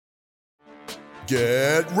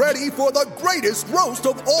Get ready for the greatest roast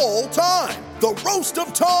of all time, the Roast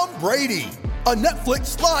of Tom Brady, a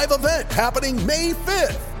Netflix live event happening May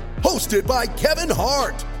 5th. Hosted by Kevin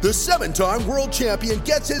Hart, the 7-time world champion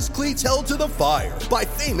gets his cleats held to the fire by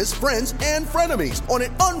famous friends and frenemies on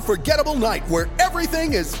an unforgettable night where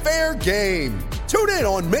everything is fair game. Tune in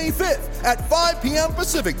on May 5th at 5 p.m.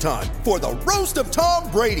 Pacific time for the Roast of Tom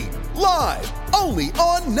Brady, live only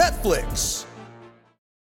on Netflix.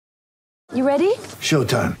 You ready?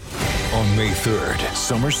 Showtime. On May 3rd,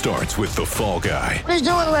 summer starts with The Fall Guy. Let's do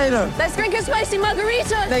it later. Let's drink a spicy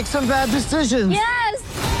margarita. Make some bad decisions. Yes!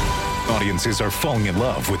 Audiences are falling in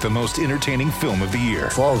love with the most entertaining film of the year.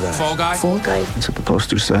 Fall Guy. Fall Guy? Fall guy. That's what the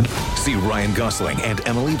poster said. See Ryan Gosling and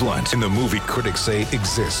Emily Blunt in the movie critics say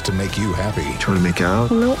exists to make you happy. Trying to make it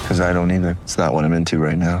out? Nope. Because I don't either. It's not what I'm into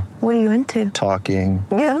right now. What are you into? Talking.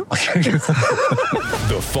 Yeah.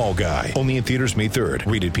 The Fall Guy. Only in theaters May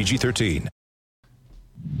 3rd. Rated PG-13.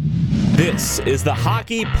 This is the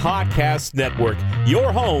Hockey Podcast Network,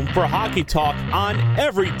 your home for hockey talk on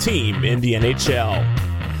every team in the NHL.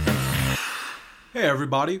 Hey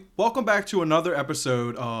everybody, welcome back to another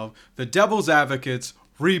episode of the Devil's Advocates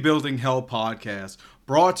Rebuilding Hell podcast,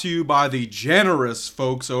 brought to you by the generous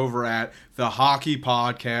folks over at the Hockey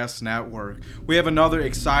Podcast Network. We have another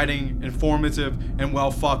exciting, informative, and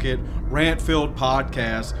well, fuck it, rant-filled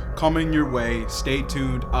podcast coming your way. Stay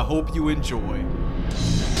tuned. I hope you enjoy.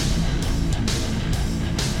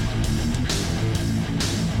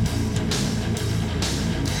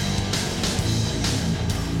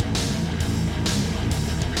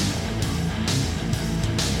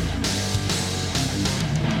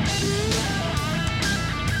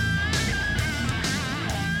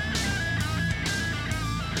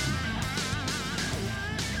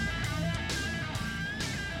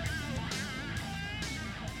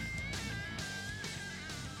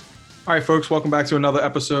 All right, folks, welcome back to another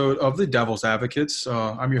episode of the Devil's Advocates.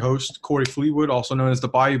 I'm your host, Corey Fleetwood, also known as the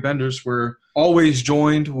Bayou Benders. We're always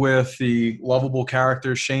joined with the lovable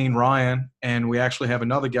character Shane Ryan, and we actually have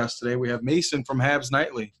another guest today. We have Mason from Habs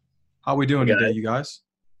Nightly. How are we doing today, you guys?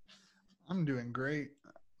 I'm doing great.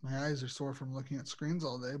 My eyes are sore from looking at screens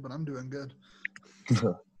all day, but I'm doing good.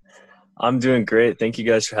 I'm doing great. Thank you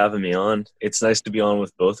guys for having me on. It's nice to be on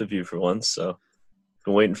with both of you for once, so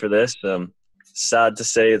been waiting for this. Sad to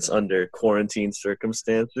say it's under quarantine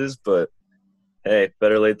circumstances, but hey,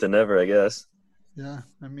 better late than never, I guess. Yeah,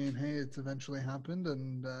 I mean, hey, it's eventually happened,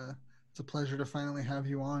 and it's a pleasure to finally have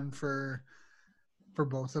you on for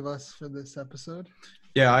both of us for this episode.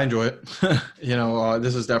 Yeah, I enjoy it.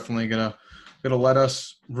 This is definitely gonna let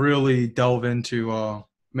us really delve into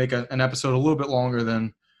make an episode a little bit longer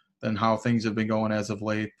than how things have been going as of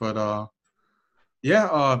late. But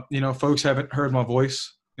folks haven't heard my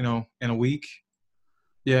voice, in a week.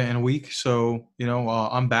 Yeah, in a week. So,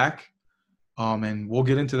 I'm back. And we'll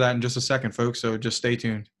get into that in just a second, folks. So just stay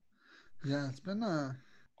tuned. Yeah, it's been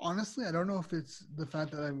honestly, I don't know if it's the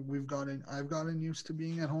fact that I've gotten used to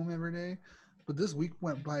being at home every day, but this week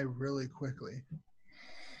went by really quickly.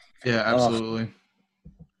 Yeah, absolutely.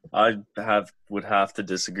 Would have to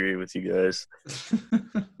disagree with you guys. It's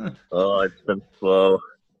been slow.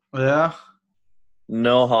 Yeah.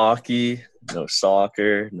 No hockey, no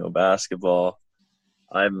soccer, no basketball.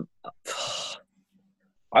 I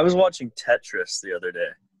was watching Tetris the other day.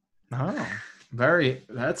 Oh,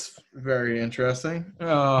 that's very interesting.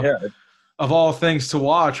 Yeah. Of all things to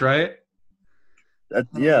watch, right? A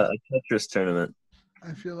Tetris tournament.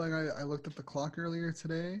 I feel like I looked at the clock earlier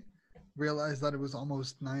today, realized that it was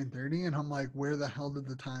almost 9:30, and I'm like, where the hell did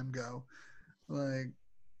the time go? Like,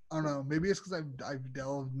 I don't know. Maybe it's because I've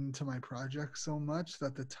delved into my project so much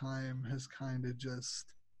that the time has kind of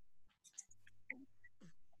just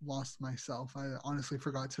lost myself. I honestly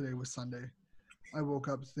forgot today was Sunday. I woke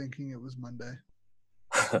up thinking it was Monday.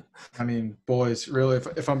 I mean, boys, really,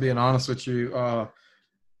 if I'm being honest with you,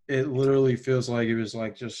 it literally feels like it was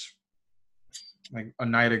like just like a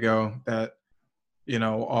night ago that,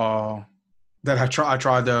 that I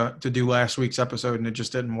tried to do last week's episode and it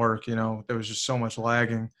just didn't work. There was just so much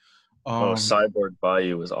lagging. Cyborg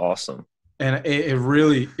Bayou was awesome. And it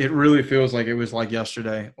really feels like it was like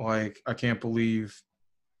yesterday. Like, I can't believe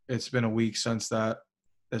it's been a week since that.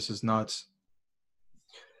 This is nuts.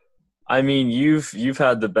 I mean, you've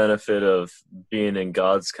had the benefit of being in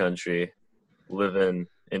God's country, living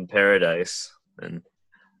in paradise, and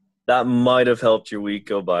that might have helped your week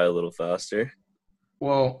go by a little faster.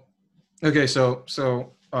 Well, okay, so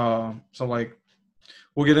like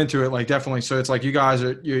we'll get into it, like, definitely. So it's like you guys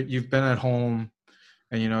you've been at home,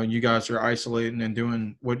 and you guys are isolating and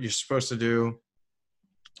doing what you're supposed to do,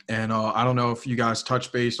 And I don't know if you guys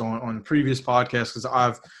touched base on previous podcasts,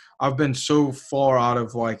 because I've been so far out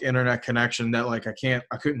of like internet connection that like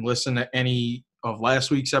I couldn't listen to any of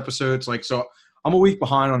last week's episodes. Like, so I'm a week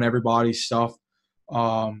behind on everybody's stuff.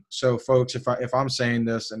 So folks, if I'm saying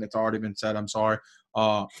this and it's already been said, I'm sorry.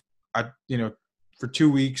 For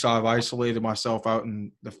 2 weeks I've isolated myself out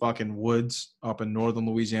in the fucking woods up in northern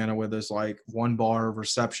Louisiana where there's like 1 bar of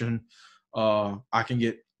reception. I can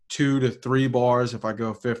get 2 to 3 bars if I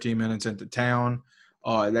go 15 minutes into town.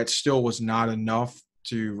 That still was not enough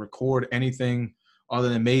to record anything other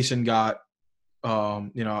than Mason got,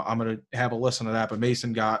 I'm going to have a listen to that, but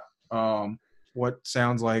Mason got what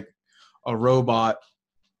sounds like a robot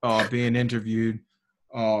being interviewed.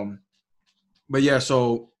 But yeah,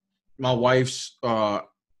 so my wife's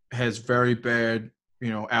has very bad,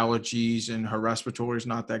 allergies, and her respiratory is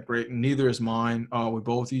not that great, and neither is mine. We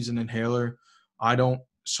both use an inhaler. I don't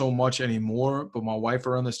so much anymore, but my wife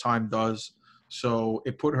around this time does. So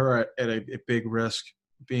it put her at a big risk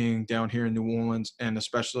being down here in New Orleans, and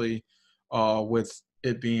especially with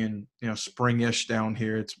it being, springish down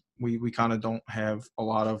here. We kind of don't have a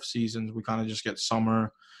lot of seasons. We kind of just get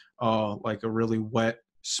summer, like a really wet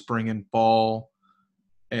spring and fall,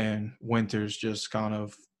 and winter's just kind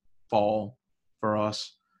of fall for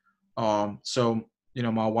us. So,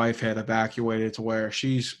 my wife had evacuated to where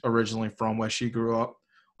she's originally from, where she grew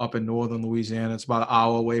up in northern Louisiana. It's about an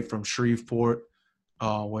hour away from Shreveport,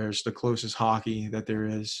 where it's the closest hockey that there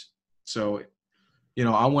is. So,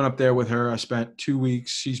 I went up there with her. I spent 2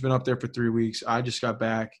 weeks. She's been up there for 3 weeks. I just got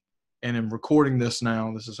back and am recording this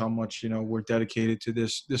now. This is how much, we're dedicated to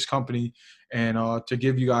this company and to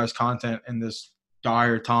give you guys content in this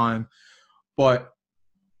dire time. But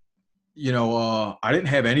I didn't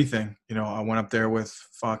have anything. I went up there with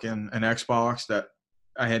fucking an Xbox that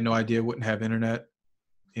I had no idea wouldn't have internet.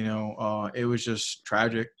 It was just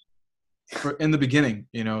tragic in the beginning,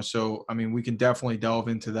 so I mean, we can definitely delve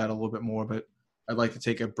into that a little bit more, but I'd like to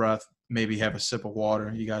take a breath, maybe have a sip of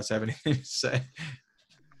water. You guys have anything to say?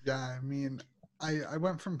 Yeah, I mean, I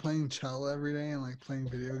went from playing cello every day and like playing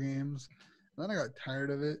video games. And then I got tired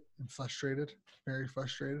of it and frustrated, very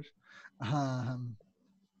frustrated.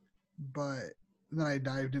 But then I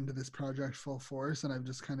dived into this project full force, and I've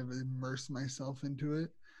just kind of immersed myself into it.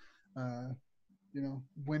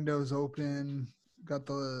 Windows open, got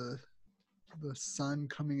the sun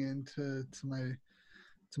coming into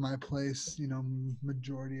my place.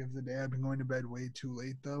 Majority of the day I've been going to bed way too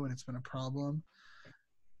late though, and it's been a problem.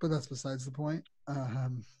 But that's besides the point.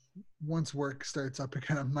 Once work starts up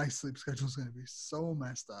again, my sleep schedule is going to be so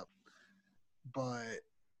messed up. But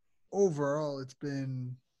overall, it's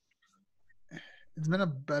been a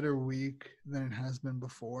better week than it has been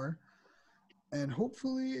before, and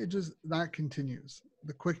hopefully that continues.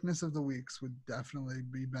 The quickness of the weeks would definitely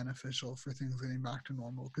be beneficial for things getting back to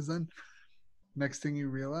normal, because then next thing you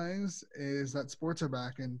realize is that sports are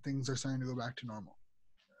back and things are starting to go back to normal.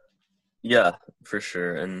 Yeah, for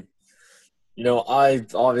sure. And I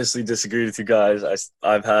obviously disagree with you guys.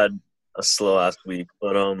 I've had a slow ass week,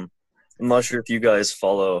 but I'm not sure if you guys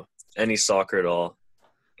follow any soccer at all.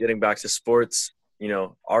 Getting back to sports,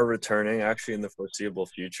 are returning actually in the foreseeable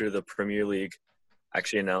future. The Premier League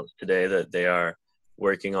actually announced today that they are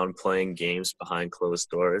working on playing games behind closed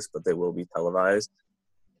doors, but they will be televised.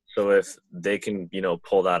 So if they can,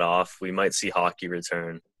 pull that off, we might see hockey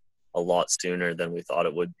return a lot sooner than we thought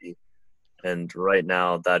it would be. And right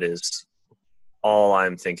now, that is all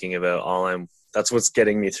I'm thinking about. That's what's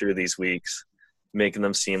getting me through these weeks, making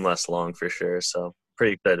them seem less long for sure. So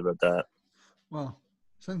pretty excited about that. Well,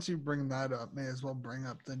 since you bring that up, may as well bring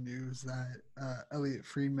up the news that Elliot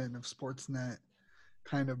Friedman of Sportsnet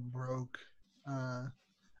kind of broke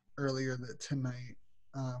earlier tonight,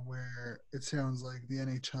 where it sounds like the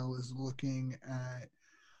NHL is looking at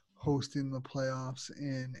hosting the playoffs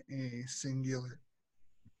in a singular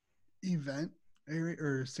event area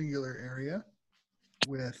or singular area,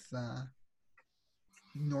 with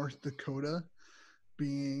North Dakota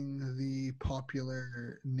being the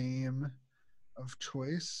popular name of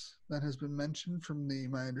choice that has been mentioned from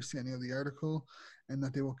my understanding of the article, and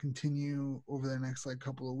that they will continue over the next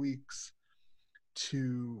couple of weeks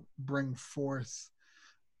to bring forth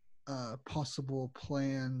possible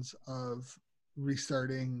plans of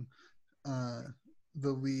restarting the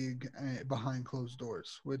league behind closed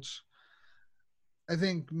doors, which I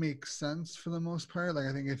think makes sense for the most part.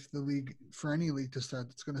 I think if for any league to start,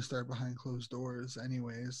 it's going to start behind closed doors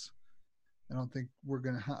anyways. I don't think we're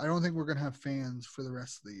gonna have fans for the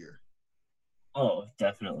rest of the year. Oh,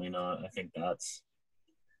 definitely not. I think that's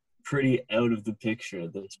pretty out of the picture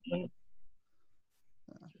at this point.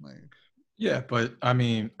 Yeah, but I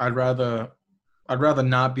mean, I'd rather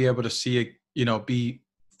not be able to see it, be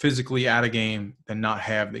physically at a game than not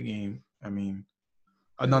have the game. I mean,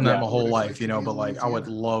 I've done that my whole life, but like I would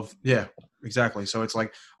love, yeah, exactly. So it's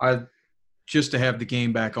like just to have the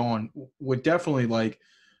game back on would definitely like,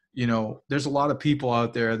 there's a lot of people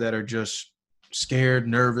out there that are just scared,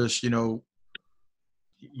 nervous,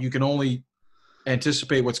 you can only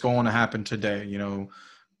anticipate what's going to happen today.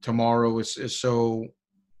 Tomorrow is so,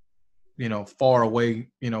 far away.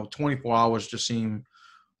 24 hours just seem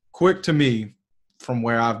quick to me from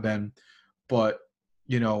where I've been. But,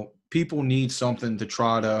 people need something to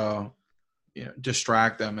try to,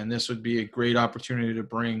 distract them. And this would be a great opportunity to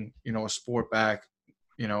bring, a sport back.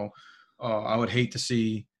 I would hate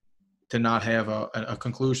to not have a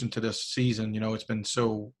conclusion to this season. It's been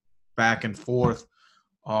so back and forth.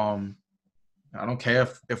 I don't care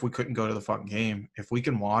if we couldn't go to the fucking game. If we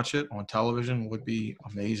can watch it on television, it would be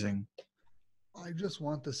amazing. I just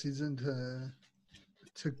want the season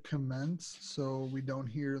to commence so we don't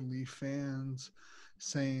hear Leaf fans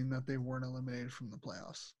saying that they weren't eliminated from the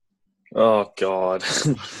playoffs. Oh, God.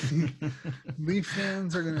 Leaf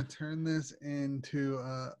fans are going to turn this into,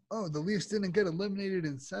 the Leafs didn't get eliminated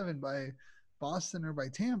in 7 by Boston or by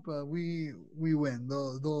Tampa. We win.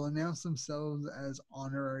 They'll announce themselves as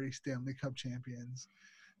honorary Stanley Cup champions.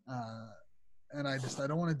 And I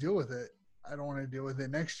don't want to deal with it. I don't want to deal with it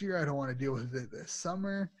next year. I don't want to deal with it this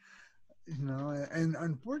summer. And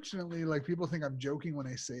unfortunately, like, people think I'm joking when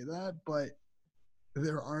I say that, but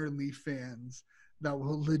there are Leaf fans that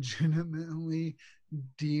will legitimately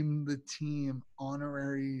deem the team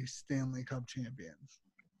honorary Stanley Cup champions.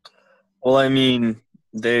 Well, I mean,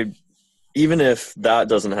 even if that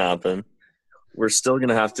doesn't happen, we're still going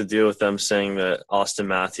to have to deal with them saying that Austin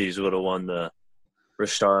Matthews would have won the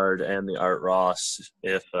Richard and the Art Ross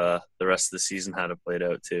if the rest of the season had played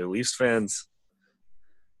out too. Leafs fans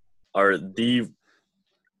are the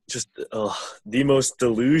most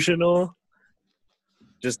delusional,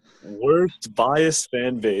 just worst biased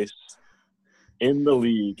fan base in the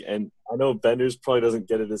league. And I know Benders probably doesn't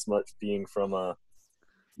get it as much being from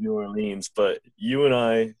New Orleans, but you and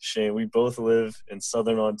I, Shane, we both live in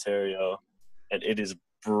Southern Ontario, and it is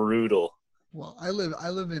brutal. Well, I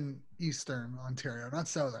live in Eastern Ontario, not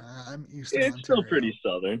Southern. I'm Eastern It's Ontario. still pretty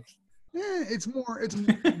Southern. Yeah, it's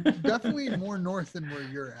definitely more north than where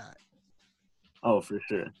you're at. Oh, for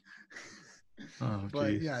sure. Oh,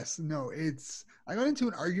 but yes, no, I got into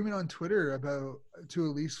an argument on Twitter to a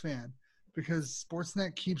Leafs fan because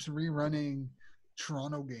Sportsnet keeps rerunning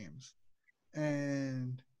Toronto games.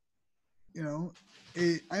 And,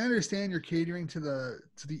 I understand you're catering to the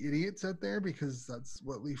idiots out there because that's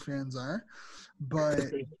what Leaf fans are. But,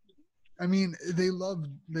 I mean, they love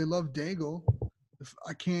Daigle.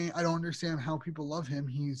 I don't understand how people love him.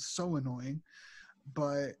 He's so annoying.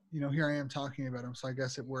 But, here I am talking about him, so I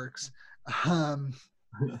guess it works.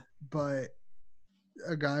 But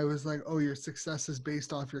a guy was like, "Oh, your success is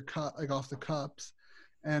based off your cup, like off the cups,"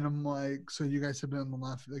 and I'm like, "So you guys have been on the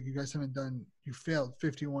left? Like you guys you failed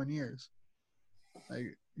 51 years.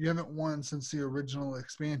 Like you haven't won since the original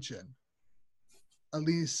expansion. At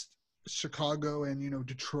least Chicago and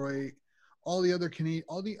Detroit, all the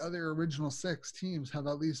other original 6 teams have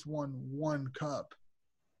at least won 1 cup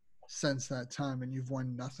since that time, and you've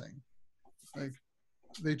won nothing. Like."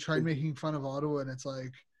 They tried making fun of Ottawa, and it's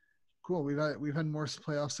like, cool. We've had more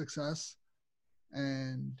playoff success,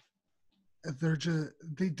 and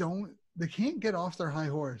they can't get off their high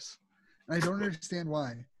horse, and I don't understand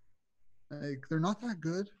why. Like they're not that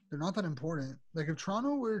good. They're not that important. Like if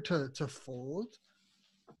Toronto were to fold,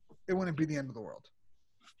 it wouldn't be the end of the world.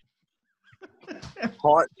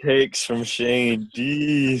 Hot takes from Shane.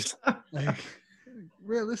 Jeez. Like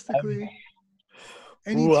realistically.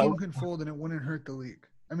 Any team can fold and it wouldn't hurt the league.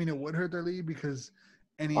 I mean, it would hurt their league because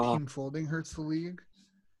any team folding hurts the league.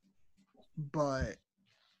 But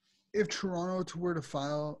if Toronto were to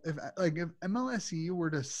file, if MLSE were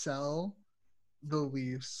to sell the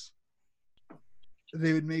Leafs,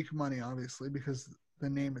 they would make money, obviously, because the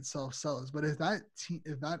name itself sells. But if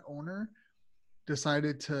that owner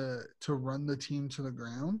decided to run the team to the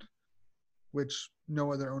ground, which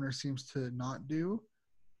no other owner seems to not do,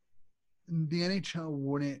 the NHL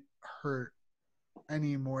wouldn't hurt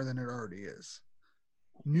any more than it already is.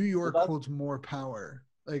 New York holds more power.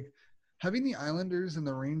 Like having the Islanders and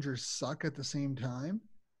the Rangers suck at the same time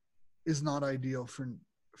is not ideal for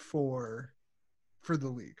the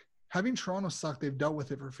league. Having Toronto suck, they've dealt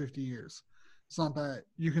with it for 50 years. It's not that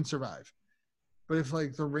you can survive. But if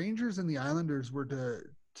like the Rangers and the Islanders were to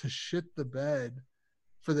shit the bed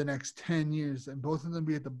for the next 10 years and both of them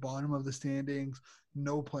be at the bottom of the standings,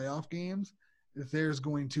 no playoff games, there's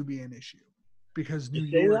going to be an issue because New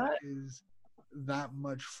York is that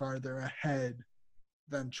much farther ahead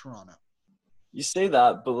than Toronto. You say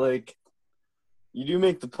that, but like you do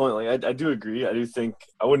make the point. Like I do agree. I do think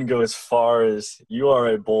I wouldn't go as far as you are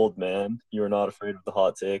a bold man. You are not afraid of the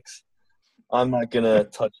hot takes. I'm not gonna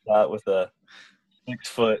touch that with a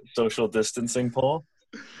 6-foot social distancing pole.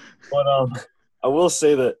 But I will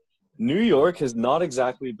say that New York has not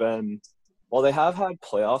exactly been, while they have had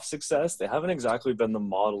playoff success, they haven't exactly been the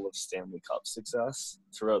model of Stanley Cup success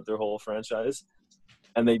throughout their whole franchise.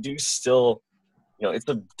 And they do still, it's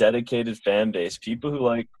a dedicated fan base. People who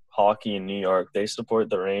like hockey in New York, they support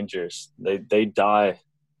the Rangers. They die.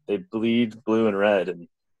 They bleed blue and red. And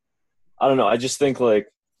I don't know. I just think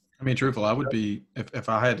truthful, I would be, if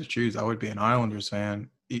I had to choose, I would be an Islanders fan.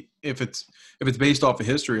 If it's based off of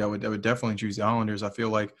history, I would definitely choose the Islanders. I feel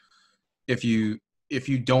like if you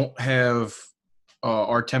don't have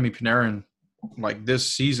Artemi Panarin like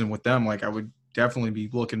this season with them, like I would definitely be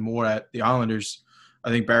looking more at the Islanders. I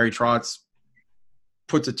think Barry Trotz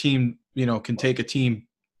puts a team, can take a team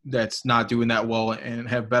that's not doing that well and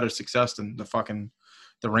have better success than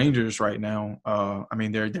the Rangers right now.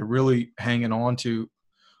 They're really hanging on to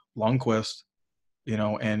Lundqvist,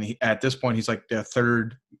 and at this point he's like their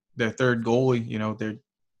third goalie.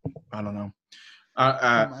 I don't know.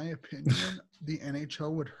 In my opinion, the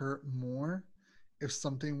NHL would hurt more if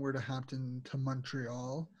something were to happen to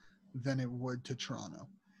Montreal than it would to Toronto.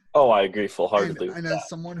 Oh, I agree full-heartedly. And as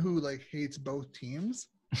someone who hates both teams,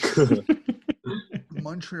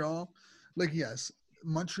 Montreal, yes,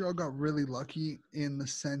 Montreal got really lucky in the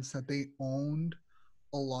sense that they owned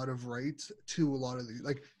a lot of rights to a lot of these.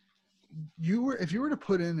 If you were to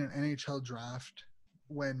put in an NHL draft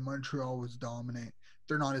when Montreal was dominant,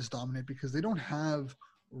 they're not as dominant because they don't have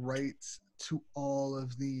rights to all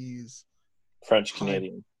of these French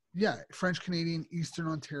Canadian. French Canadian, Eastern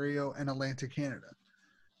Ontario, and Atlantic Canada.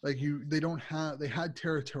 They had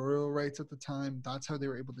territorial rights at the time. That's how they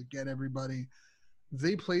were able to get everybody.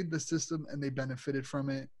 They played the system and they benefited from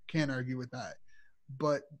it. Can't argue with that.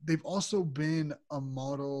 But they've also been a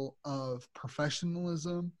model of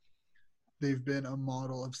professionalism. They've been a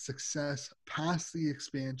model of success past the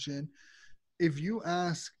expansion. If you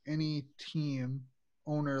ask any team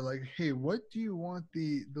owner, hey, what do you want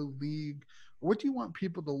the league, what do you want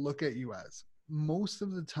people to look at you as? Most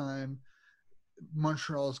of the time,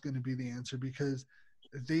 Montreal is going to be the answer because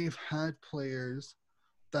they've had players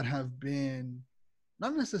that have been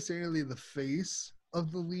not necessarily the face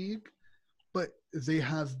of the league, but they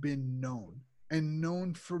have been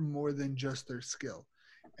known for more than just their skill.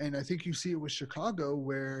 And I think you see it with Chicago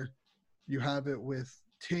where you have it with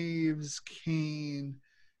Taves, Kane,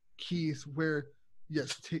 Keith, where,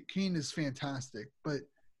 yes, Kane is fantastic, but,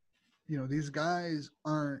 these guys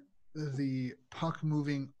aren't the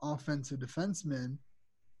puck-moving offensive defensemen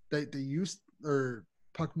that they used, or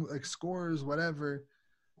scorers, whatever,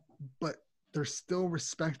 but they're still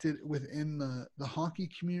respected within the hockey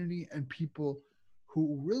community, and people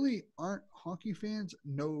who really aren't hockey fans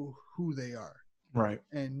know who they are. Right.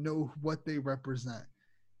 And know what they represent.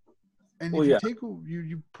 And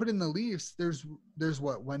you put in the Leafs, there's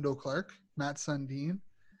what, Wendell Clark, Matt Sundin,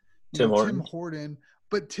 Tim Horton.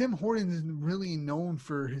 But Tim Horton isn't really known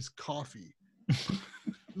for his coffee.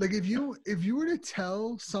 If you were to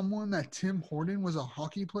tell someone that Tim Horton was a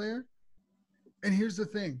hockey player, and here's the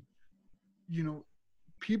thing,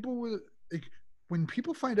 people will when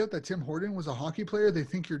people find out that Tim Horton was a hockey player, they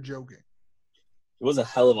think you're joking. He was a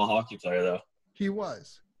hell of a hockey player, though. He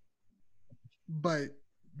was. But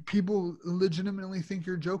people legitimately think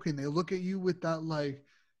you're joking. They look at you with that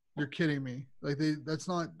you're kidding me. That's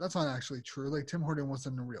not actually true. Tim Horton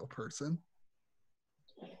wasn't a real person.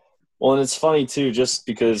 Well, and it's funny too, just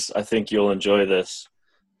because I think you'll enjoy this,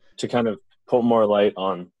 to kind of put more light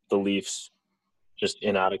on the Leafs' just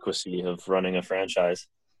inadequacy of running a franchise.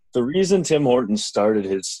 The reason Tim Horton started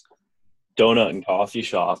his donut and coffee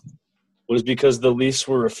shop was because the Leafs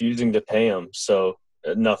were refusing to pay him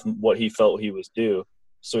enough what he felt he was due.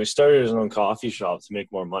 So he started his own coffee shop to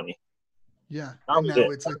make more money. Yeah, and now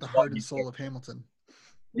it's the heart and soul of Hamilton.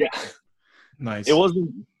 Yeah. Nice. It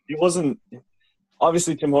wasn't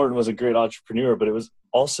obviously Tim Horton was a great entrepreneur, but it was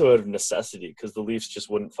also out of necessity because the Leafs just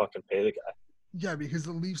wouldn't fucking pay the guy. Yeah, because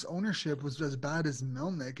the Leafs onyership was as bad as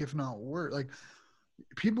Melnyk, if not worse.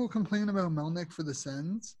 People complain about Melnyk for the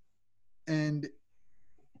Sens, and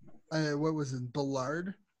what was it?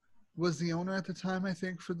 Ballard was the owner at the time, I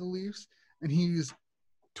think, for the Leafs, and he's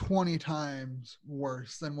 20 times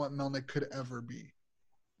worse than what Melnyk could ever be.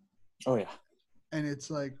 Oh, yeah. And it's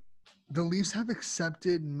like the Leafs have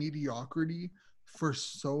accepted mediocrity for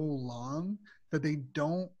so long that they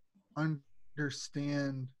don't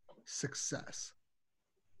understand success.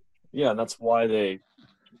 Yeah, and that's why they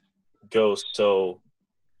go so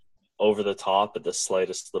over the top at the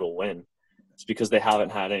slightest little win. It's because they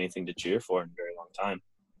haven't had anything to cheer for in a very long time.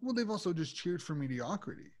 Well, they've also just cheered for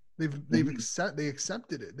mediocrity. They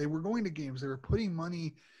accepted it. They were going to games. They were putting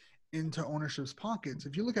money into ownership's pockets.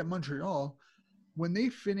 If you look at Montreal, when they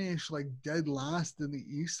finished like dead last in the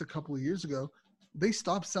East a couple of years ago, they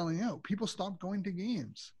stopped selling out. People stopped going to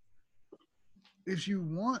games. If you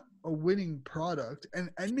want a winning product, and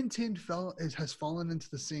Edmonton has fallen into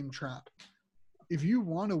the same trap. If you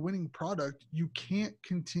want a winning product, you can't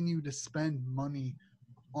continue to spend money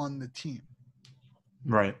on the team.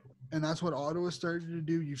 Right. And that's what Ottawa started to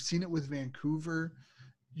do. You've seen it with Vancouver.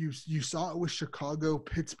 You saw it with Chicago,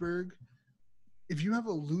 Pittsburgh. If you have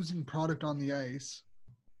a losing product on the ice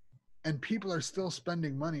and people are still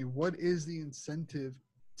spending money, what is the incentive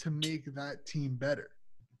to make that team better?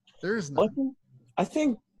 There is none. I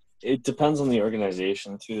think it depends on the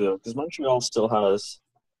organization too, though, because Montreal still has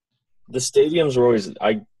the stadiums were always.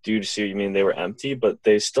 I do see what you mean. They were empty, but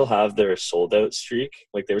they still have their sold out streak.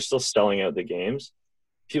 Like they were still selling out the games.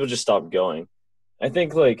 People just stopped going. I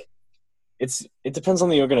think like it depends on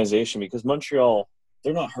the organization because Montreal,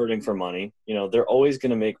 they're not hurting for money. You know, they're always going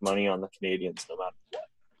to make money on the Canadians no matter what.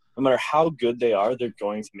 No matter how good they are, they're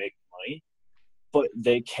going to make money. But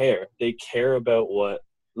they care. They care about what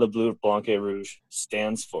Le Bleu Blanc et Rouge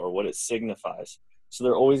stands for, what it signifies. So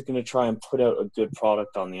they're always going to try and put out a good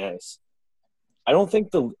product on the ice. I don't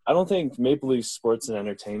think Maple Leaf Sports and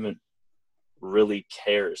Entertainment really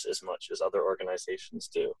cares as much as other organizations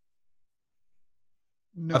do.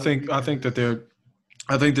 I think that they're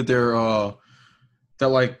that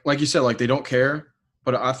like you said, like they don't care,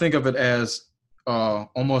 but I think of it as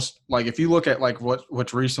almost like if you look at like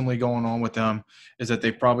what's recently going on with them is that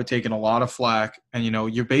they've probably taken a lot of flack, and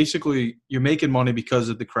you're making money because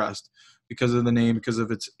of the crest, because of the name, because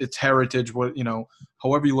of its heritage.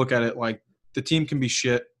 However you look at it, like the team can be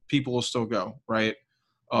shit, people will still go, right?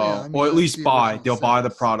 Or at least they'll buy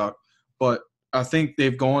the product. But I think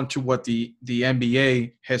they've gone to what the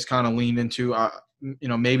NBA has kind of leaned into.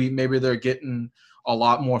 Maybe they're getting a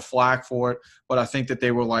lot more flack for it, but I think that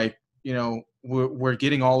they were like, we're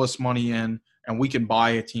getting all this money in and we can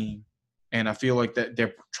buy a team. And I feel like that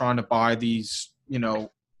they're trying to buy these,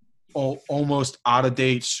 almost out of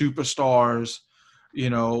date superstars.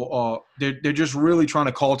 They're just really trying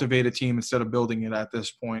to cultivate a team instead of building it at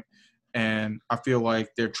this point. And I feel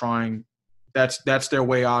like they're trying. That's their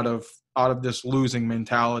way out of this losing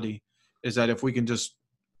mentality. Is that if we can just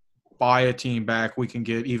buy a team back, we can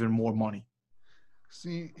get even more money.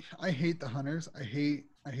 See, I hate the Hunters. I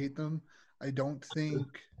hate them. I don't think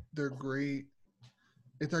they're great.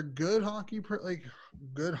 If they're good hockey,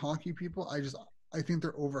 good hockey people, I think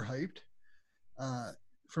they're overhyped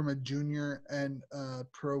from a junior and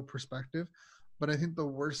pro perspective. But I think the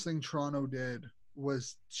worst thing Toronto did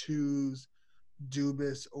was choose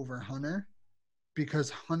Dubas over Hunter, because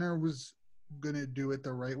Hunter was going to do it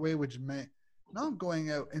the right way, which meant not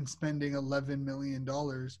going out and spending $11 million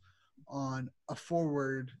on a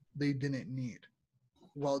forward they didn't need.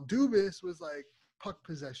 While Dubas was like, puck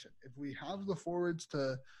possession. If we have the forwards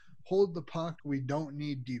to hold the puck, we don't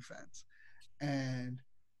need defense. And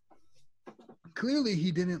clearly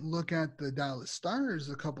he didn't look at the Dallas Stars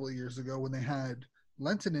a couple of years ago when they had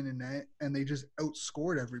Lentonen in net and they just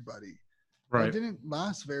outscored everybody. Right. It didn't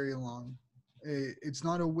last very long. It's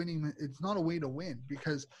not a way to win,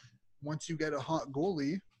 because once you get a hot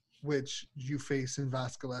goalie, which you face in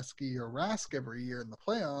Vasilevsky or Rask every year in the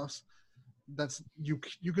playoffs, that's you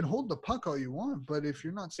can hold the puck all you want, but if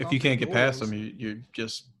you're not, if you can't get past them, you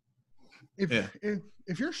just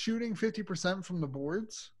if you're shooting 50% from the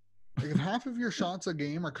boards, like if half of your shots a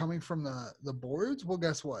game are coming from the boards, well,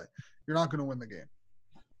 guess what? You're not going to win the game.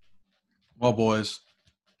 Well, boys,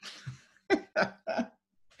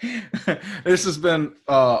 this has been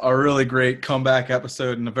a really great comeback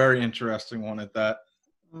episode and a very interesting one at that.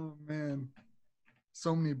 Oh man,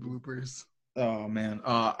 so many bloopers. Oh man,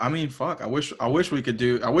 I mean, fuck. I wish we could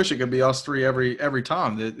do. I wish it could be us three every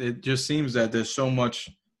time. It just seems that there's so much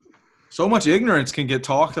ignorance can get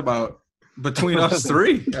talked about between us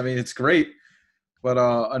three. I mean, it's great, but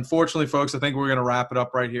unfortunately, folks, I think we're gonna wrap it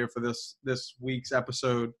up right here for this week's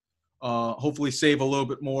episode. Hopefully, save a little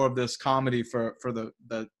bit more of this comedy for the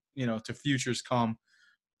to futures come.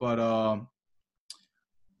 But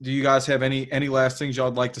do you guys have any last things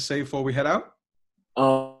y'all'd like to say before we head out?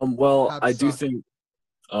 Well, I do think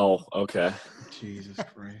Oh, okay. Jesus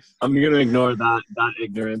Christ. I'm gonna ignore that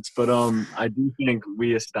ignorance, but I do think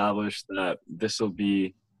we established that this will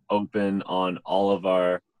be open on all of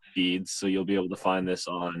our feeds, so you'll be able to find this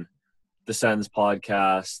on the Sens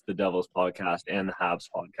podcast, the Devils podcast, and the Habs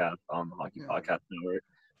podcast on the Hockey Podcast Network.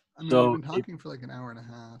 I mean, So we've been talking for like an hour and a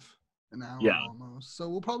half, almost. So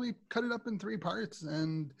we'll probably cut it up in 3 parts,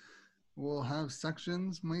 and we'll have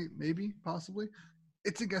sections, maybe, possibly.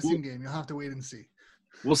 It's a guessing game. You'll have to wait and see.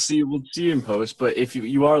 We'll see in post, but if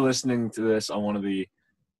you are listening to this on one of the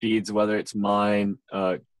feeds, whether it's mine,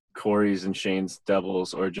 Corey's and Shane's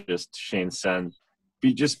Devils, or just Shane's Sens,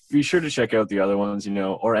 be sure to check out the other ones,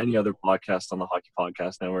 or any other podcast on the Hockey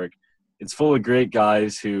Podcast Network. It's full of great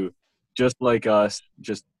guys who, just like us,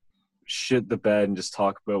 just shit the bed and just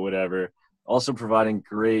talk about whatever, also providing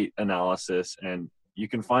great analysis, and you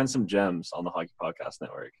can find some gems on the Hockey Podcast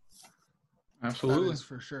Network. Absolutely. That is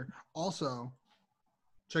for sure. Also,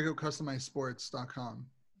 check out customizedsports.com.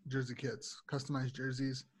 Jersey kits, customized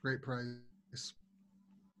jerseys, great price.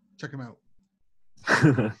 Check them out.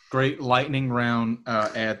 Great lightning round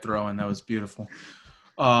ad throwing. That was beautiful.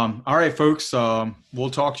 All right, folks.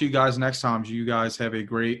 We'll talk to you guys next time. You guys have a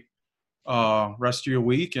great rest of your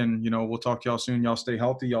week, and we'll talk to y'all soon. Y'all stay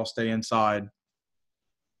healthy. Y'all stay inside.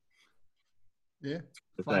 Yeah.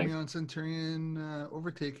 Find me on Centurion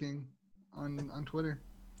Overtaking on Twitter.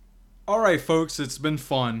 All right, folks. It's been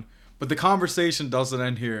fun, but the conversation doesn't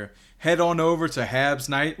end here. Head on over to Habs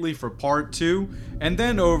Nightly for part 2, and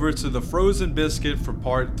then over to the Frozen Biscuit for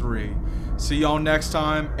part 3. See y'all next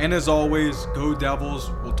time, and as always, go Devils.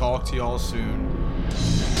 We'll talk to y'all soon.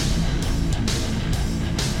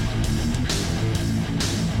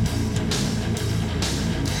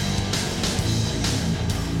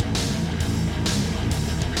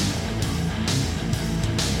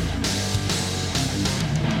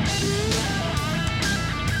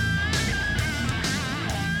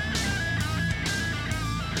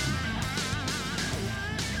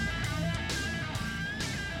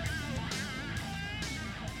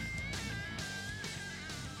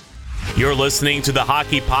 You're listening to the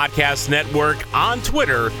Hockey Podcast Network on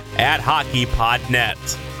Twitter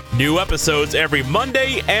 @HockeyPodNet. New episodes every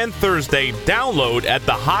Monday and Thursday. Download at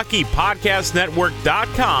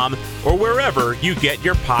thehockeypodcastnetwork.com or wherever you get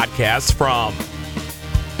your podcasts from.